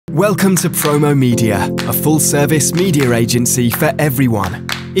Welcome to PromoMedia, a full-service media agency for everyone.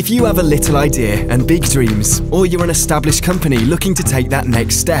 If you have a little idea and big dreams, or you're an established company looking to take that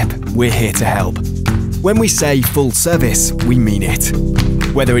next step, we're here to help. When we say full service, we mean it.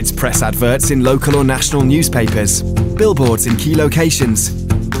 Whether it's press adverts in local or national newspapers, billboards in key locations,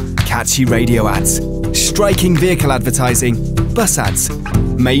 catchy radio ads, striking vehicle advertising, bus ads,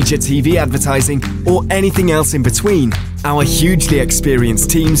 major TV advertising, or anything else in between, our hugely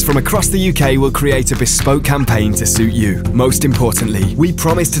experienced teams from across the UK will create a bespoke campaign to suit you. Most importantly, we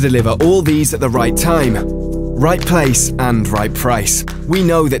promise to deliver all these at the right time, right place and right price. We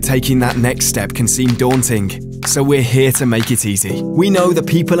know that taking that next step can seem daunting, so we're here to make it easy. We know the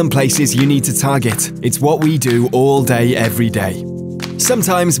people and places you need to target. It's what we do all day, every day.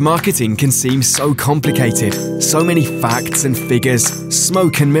 Sometimes marketing can seem so complicated, so many facts and figures,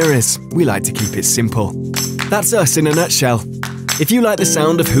 smoke and mirrors. We like to keep it simple. That's us in a nutshell. If you like the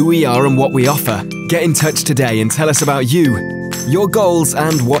sound of who we are and what we offer, get in touch today and tell us about you, your goals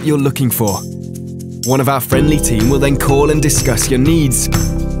and what you're looking for. One of our friendly team will then call and discuss your needs,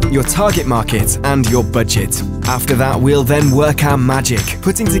 your target market and your budget. After that, we'll then work our magic,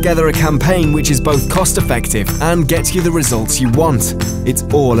 putting together a campaign which is both cost-effective and gets you the results you want. It's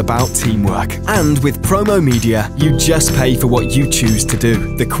all about teamwork. And with PromoMedia, you just pay for what you choose to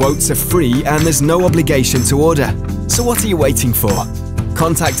do. The quotes are free and there's no obligation to order. So what are you waiting for?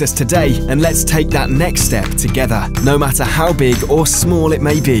 Contact us today and let's take that next step together. No matter how big or small it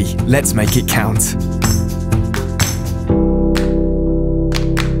may be, let's make it count.